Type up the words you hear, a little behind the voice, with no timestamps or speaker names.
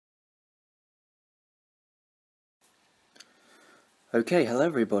Okay, hello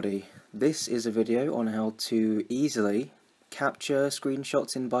everybody. This is a video on how to easily capture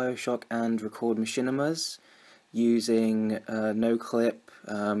screenshots in Bioshock and record machinimas using no clip,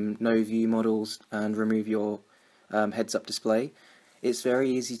 no view models, and remove your heads-up display. It's very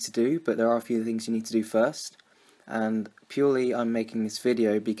easy to do, but there are a few things you need to do first. And purely I'm making this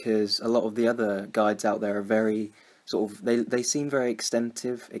video because a lot of the other guides out there are very they seem very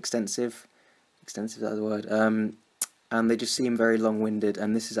extensive, is that the word? And they just seem very long-winded,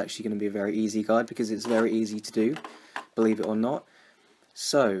 and this is actually going to be a very easy guide because it's very easy to do, believe it or not.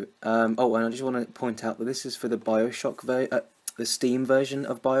 So, oh, and I just want to point out that this is for the Bioshock, the Steam version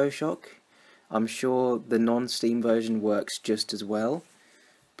of Bioshock. I'm sure the non-Steam version works just as well,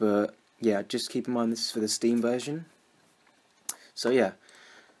 but yeah, just keep in mind this is for the Steam version. So yeah,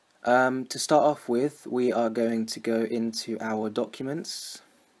 to start off with, we are going to go into our documents,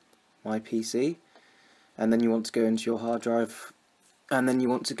 my PC. And then you want to go into your hard drive, and then you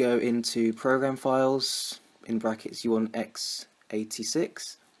want to go into program files, in brackets you want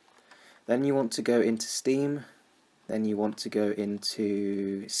x86, then you want to go into Steam, then you want to go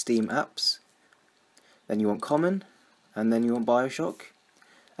into Steam apps, then you want common, and then you want Bioshock,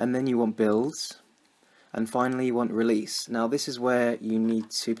 and then you want builds, and finally you want release. Now this is where you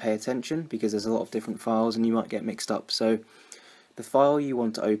need to pay attention because there's a lot of different files and you might get mixed up. So the file you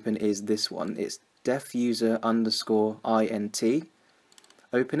want to open is this one. It's defuser_int.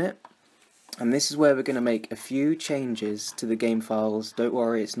 Open it, and this is where we're going to make a few changes to the game files. Don't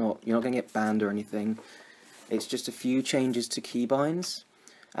worry, you're not going to get banned or anything. It's just a few changes to keybinds,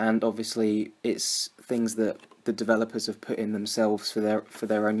 and obviously it's things that the developers have put in themselves for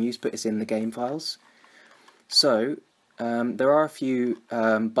their own use, but it's in the game files. So there are a few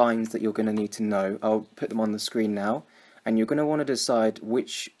binds that you're going to need to know. I'll put them on the screen now, and you're going to want to decide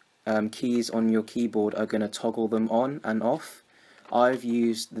which keys on your keyboard are going to toggle them on and off. I've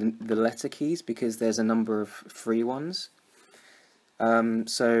used the letter keys because there's a number of free ones.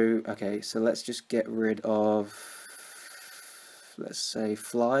 So let's just get rid of, let's say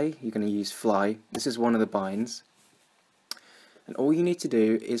fly. You're going to use fly. This is one of the binds. And all you need to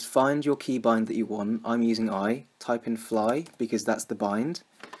do is find your key bind that you want. I'm using I. Type in fly because that's the bind.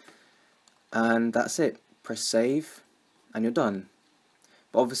 And that's it. Press save and you're done.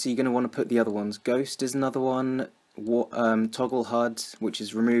 But obviously you're going to want to put the other ones. Ghost is another one, ToggleHud, which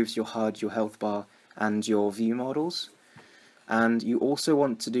removes your HUD, your health bar, and your view models. And you also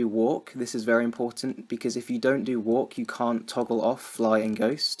want to do walk. This is very important because if you don't do walk, you can't toggle off fly and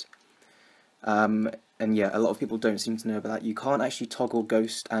ghost. And yeah, a lot of people don't seem to know about that. You can't actually toggle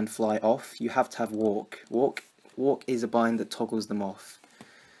ghost and fly off. You have to have walk. Walk is a bind that toggles them off.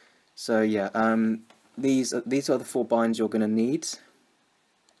 So yeah, these are the 4 binds you're going to need.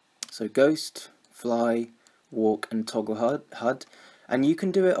 So ghost, fly, walk, and ToggleHud. And you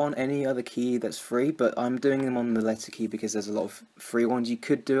can do it on any other key that's free, but I'm doing them on the letter key because there's a lot of free ones. You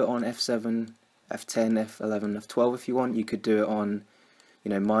could do it on F7, F10, F11, F12 if you want. You could do it on,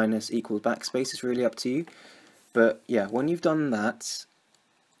 minus equals backspace. It's really up to you. But yeah, when you've done that,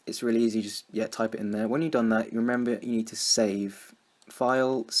 it's really easy. Just type it in there. When you've done that, remember you need to save.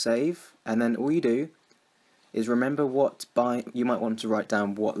 File, save, and then all you do is remember what you might want to write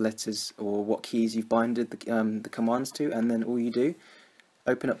down what letters or what keys you've binded the commands to, and then all you do,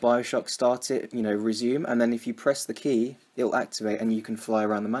 open up Bioshock, start it, resume, and then if you press the key, it'll activate and you can fly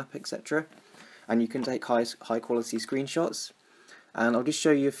around the map, etc. And you can take high quality screenshots. And I'll just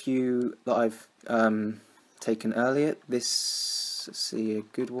show you a few that I've taken earlier. Let's see, a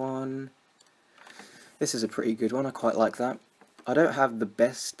good one. This is a pretty good one. I quite like that. I don't have the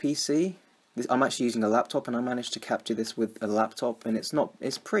best PC. I'm actually using a laptop, and I managed to capture this with a laptop, and it's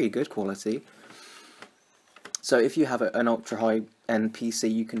pretty good quality. So if you have an ultra high end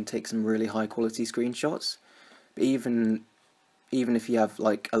PC, you can take some really high quality screenshots. But even if you have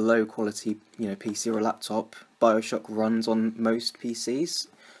like a low quality PC or a laptop, Bioshock runs on most PCs,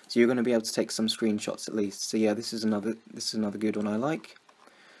 so you're going to be able to take some screenshots at least. So yeah, this is another good one I like.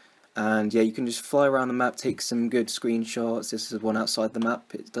 And yeah, you can just fly around the map, take some good screenshots. This is one outside the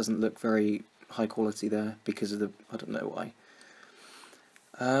map. It doesn't look very high quality there because of I don't know why.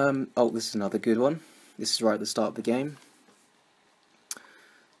 Oh, this is another good one. This is right at the start of the game.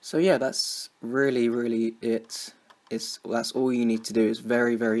 So yeah, that's really it. That's all you need to do. It's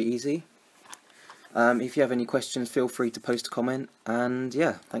very easy. If you have any questions, feel free to post a comment. And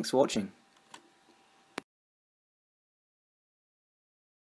yeah, thanks for watching.